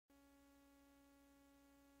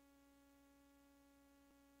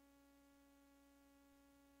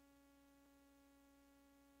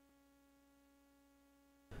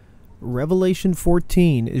Revelation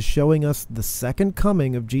 14 is showing us the second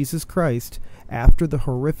coming of Jesus Christ after the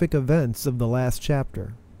horrific events of the last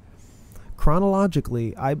chapter.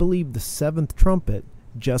 Chronologically, I believe the seventh trumpet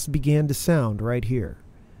just began to sound right here.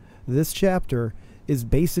 This chapter is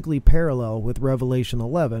basically parallel with Revelation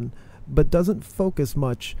 11, but doesn't focus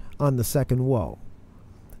much on the second woe.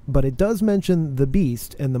 But it does mention the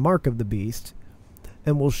beast and the mark of the beast,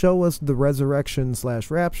 and will show us the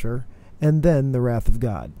resurrection/rapture, and then the wrath of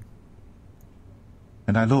God.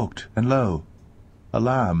 And I looked, and lo, a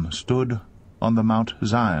Lamb stood on the Mount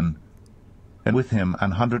Zion, and with him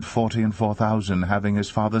 144,000, having his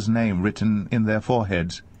Father's name written in their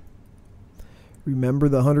foreheads. Remember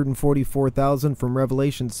the 144,000 from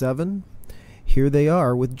Revelation 7? Here they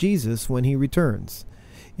are with Jesus when he returns.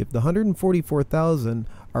 If the 144,000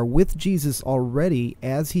 are with Jesus already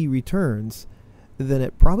as he returns, then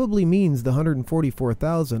it probably means the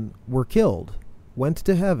 144,000 were killed, went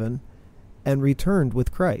to heaven, and returned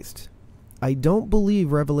with Christ. I don't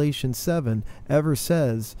believe Revelation 7 ever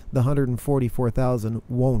says the 144,000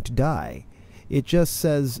 won't die. It just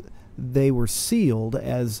says they were sealed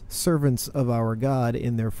as servants of our God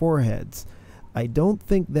in their foreheads. I don't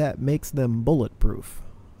think that makes them bulletproof.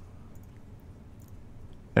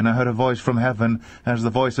 And I heard a voice from heaven, as the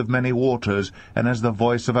voice of many waters, and as the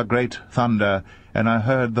voice of a great thunder. And I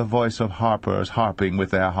heard the voice of harpers harping with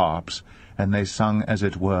their harps. And they sung as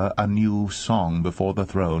it were a new song before the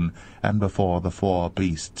throne, and before the 4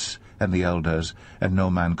 beasts, and the elders. And no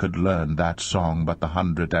man could learn that song but the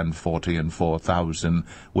 144,000,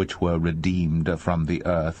 which were redeemed from the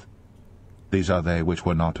earth. These are they which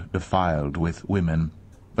were not defiled with women,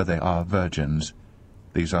 but they are virgins.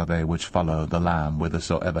 These are they which follow the Lamb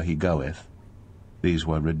whithersoever he goeth. These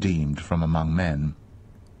were redeemed from among men,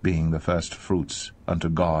 being the firstfruits unto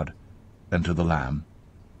God and to the Lamb.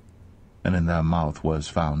 And in their mouth was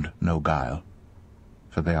found no guile,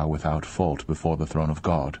 for they are without fault before the throne of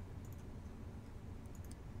God.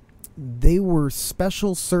 They were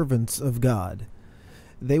special servants of God.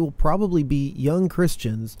 They will probably be young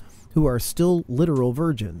Christians who are still literal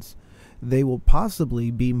virgins. They will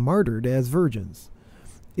possibly be martyred as virgins.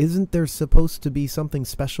 Isn't there supposed to be something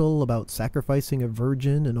special about sacrificing a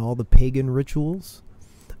virgin and all the pagan rituals?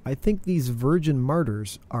 I think these virgin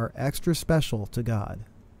martyrs are extra special to God.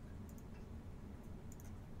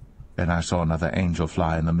 And I saw another angel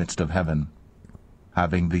fly in the midst of heaven,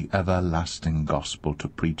 having the everlasting gospel to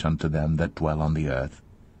preach unto them that dwell on the earth,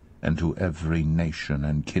 and to every nation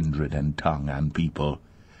and kindred and tongue and people,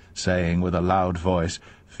 saying with a loud voice,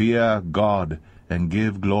 Fear God, and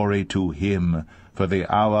give glory to him, for the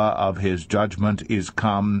hour of his judgment is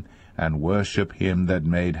come, and worship him that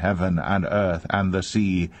made heaven and earth and the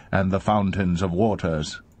sea and the fountains of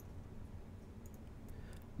waters.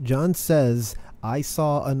 John says, I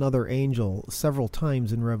saw another angel several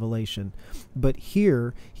times in Revelation, but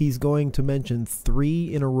here he's going to mention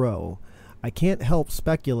 3 in a row. I can't help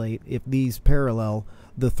speculate if these parallel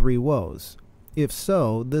the 3 woes. If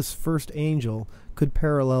so, this first angel could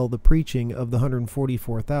parallel the preaching of the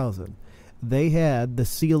 144,000. They had the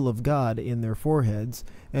seal of God in their foreheads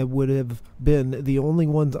and would have been the only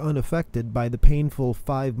ones unaffected by the painful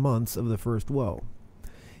 5 months of the first woe.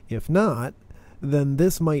 If not, then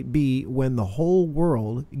this might be when the whole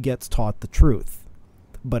world gets taught the truth.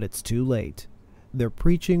 But it's too late. Their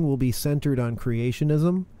preaching will be centered on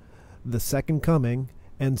creationism, the second coming,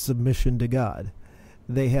 and submission to God.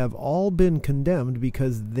 They have all been condemned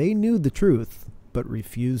because they knew the truth, but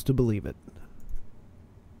refused to believe it.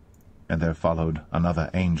 And there followed another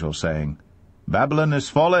angel, saying, Babylon is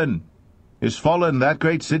fallen, that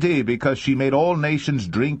great city, because she made all nations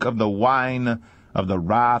drink of the wine of the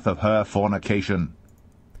wrath of her fornication.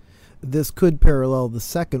 This could parallel the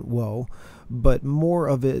second woe, but more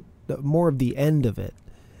of the end of it.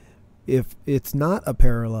 If it's not a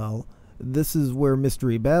parallel, this is where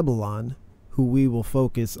Mystery Babylon, who we will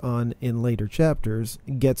focus on in later chapters,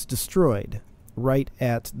 gets destroyed, right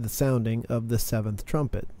at the sounding of the 7th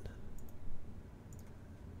trumpet.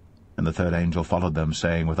 And the third angel followed them,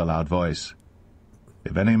 saying with a loud voice,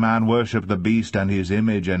 If any man worship the beast and his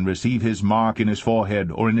image, and receive his mark in his forehead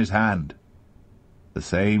or in his hand, the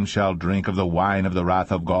same shall drink of the wine of the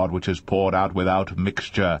wrath of God, which is poured out without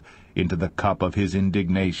mixture into the cup of his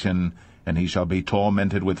indignation, and he shall be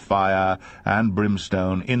tormented with fire and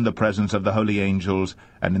brimstone in the presence of the holy angels,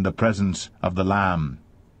 and in the presence of the Lamb.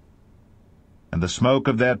 And the smoke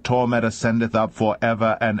of their torment ascendeth up for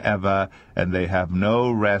ever and ever, and they have no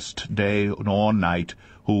rest day nor night,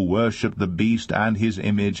 who worship the beast and his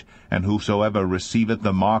image, and whosoever receiveth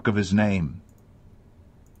the mark of his name.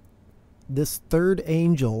 This third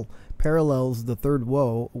angel parallels the third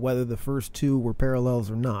woe, whether the first two were parallels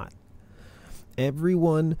or not.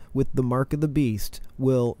 Everyone with the mark of the beast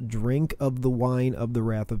will drink of the wine of the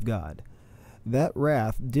wrath of God. That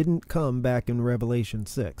wrath didn't come back in Revelation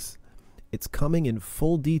 6. It's coming in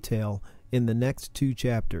full detail in the next 2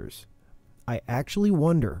 chapters. I actually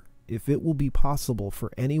wonder if it will be possible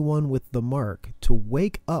for anyone with the mark to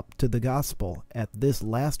wake up to the gospel at this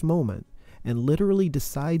last moment and literally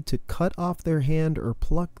decide to cut off their hand or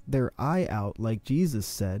pluck their eye out, like Jesus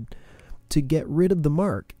said, to get rid of the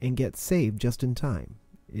mark and get saved just in time.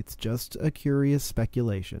 It's just a curious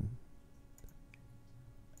speculation.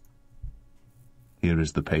 Here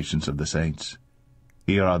is the patience of the saints.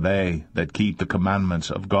 Here are they that keep the commandments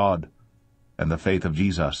of God and the faith of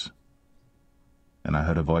Jesus. And I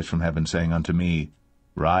heard a voice from heaven saying unto me,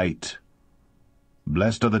 Write,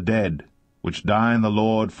 Blessed are the dead, which die in the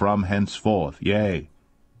Lord from henceforth, yea,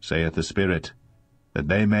 saith the Spirit, that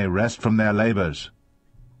they may rest from their labors,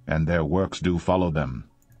 and their works do follow them.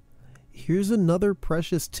 Here's another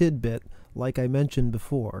precious tidbit, like I mentioned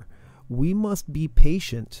before. We must be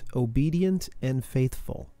patient, obedient, and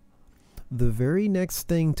faithful. The very next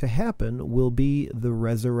thing to happen will be the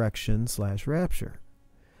resurrection/rapture.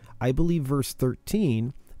 I believe verse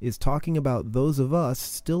 13 is talking about those of us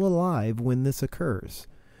still alive when this occurs.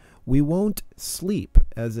 We won't sleep,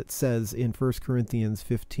 as it says in 1 Corinthians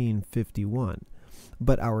 15:51,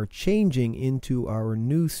 but our changing into our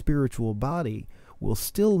new spiritual body will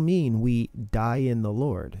still mean we die in the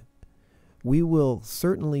Lord. We will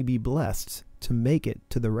certainly be blessed to make it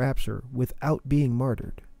to the rapture without being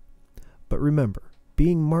martyred. But remember,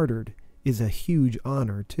 being martyred is a huge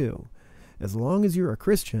honor too. As long as you're a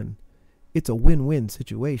Christian, it's a win-win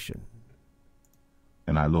situation.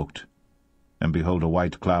 And I looked, and behold a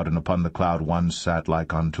white cloud, and upon the cloud one sat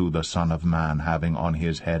like unto the Son of Man, having on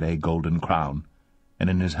his head a golden crown, and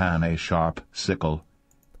in his hand a sharp sickle.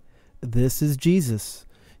 This is Jesus.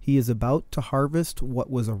 He is about to harvest what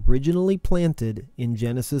was originally planted in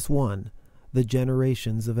Genesis 1, the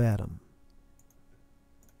generations of Adam.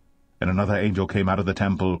 And another angel came out of the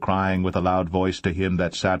temple, crying with a loud voice to him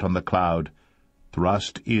that sat on the cloud,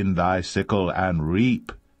 Thrust in thy sickle, and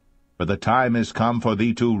reap, for the time is come for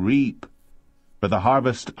thee to reap, for the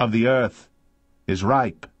harvest of the earth is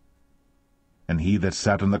ripe. And he that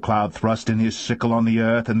sat on the cloud thrust in his sickle on the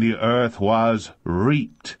earth, and the earth was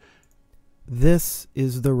reaped. This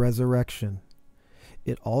is the resurrection.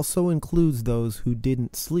 It also includes those who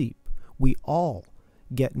didn't sleep. We all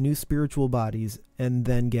get new spiritual bodies and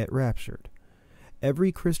then get raptured.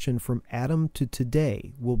 Every Christian from Adam to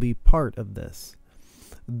today will be part of this.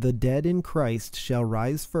 The dead in Christ shall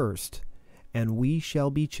rise first, and we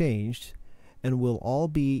shall be changed, and will all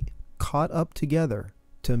be caught up together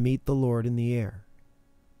to meet the Lord in the air.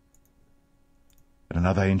 And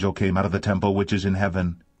another angel came out of the temple which is in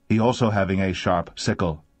heaven, he also having a sharp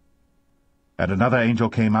sickle. And another angel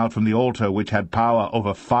came out from the altar which had power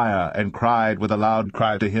over fire, and cried with a loud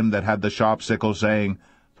cry to him that had the sharp sickle, saying,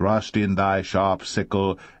 Thrust in thy sharp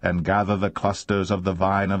sickle, and gather the clusters of the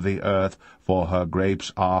vine of the earth, for her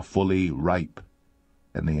grapes are fully ripe.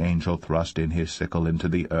 And the angel thrust in his sickle into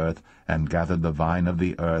the earth, and gathered the vine of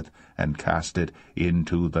the earth, and cast it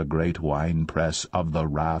into the great winepress of the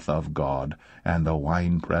wrath of God. And the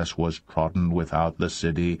winepress was trodden without the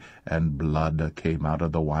city, and blood came out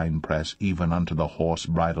of the winepress, even unto the horse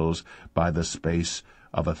bridles, by the space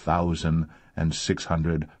of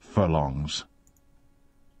 1,600 furlongs.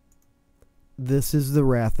 This is the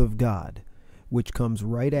wrath of God, which comes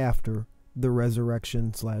right after the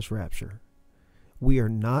resurrection/rapture. We are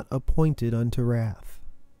not appointed unto wrath.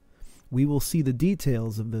 We will see the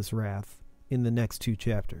details of this wrath in the next 2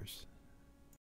 chapters.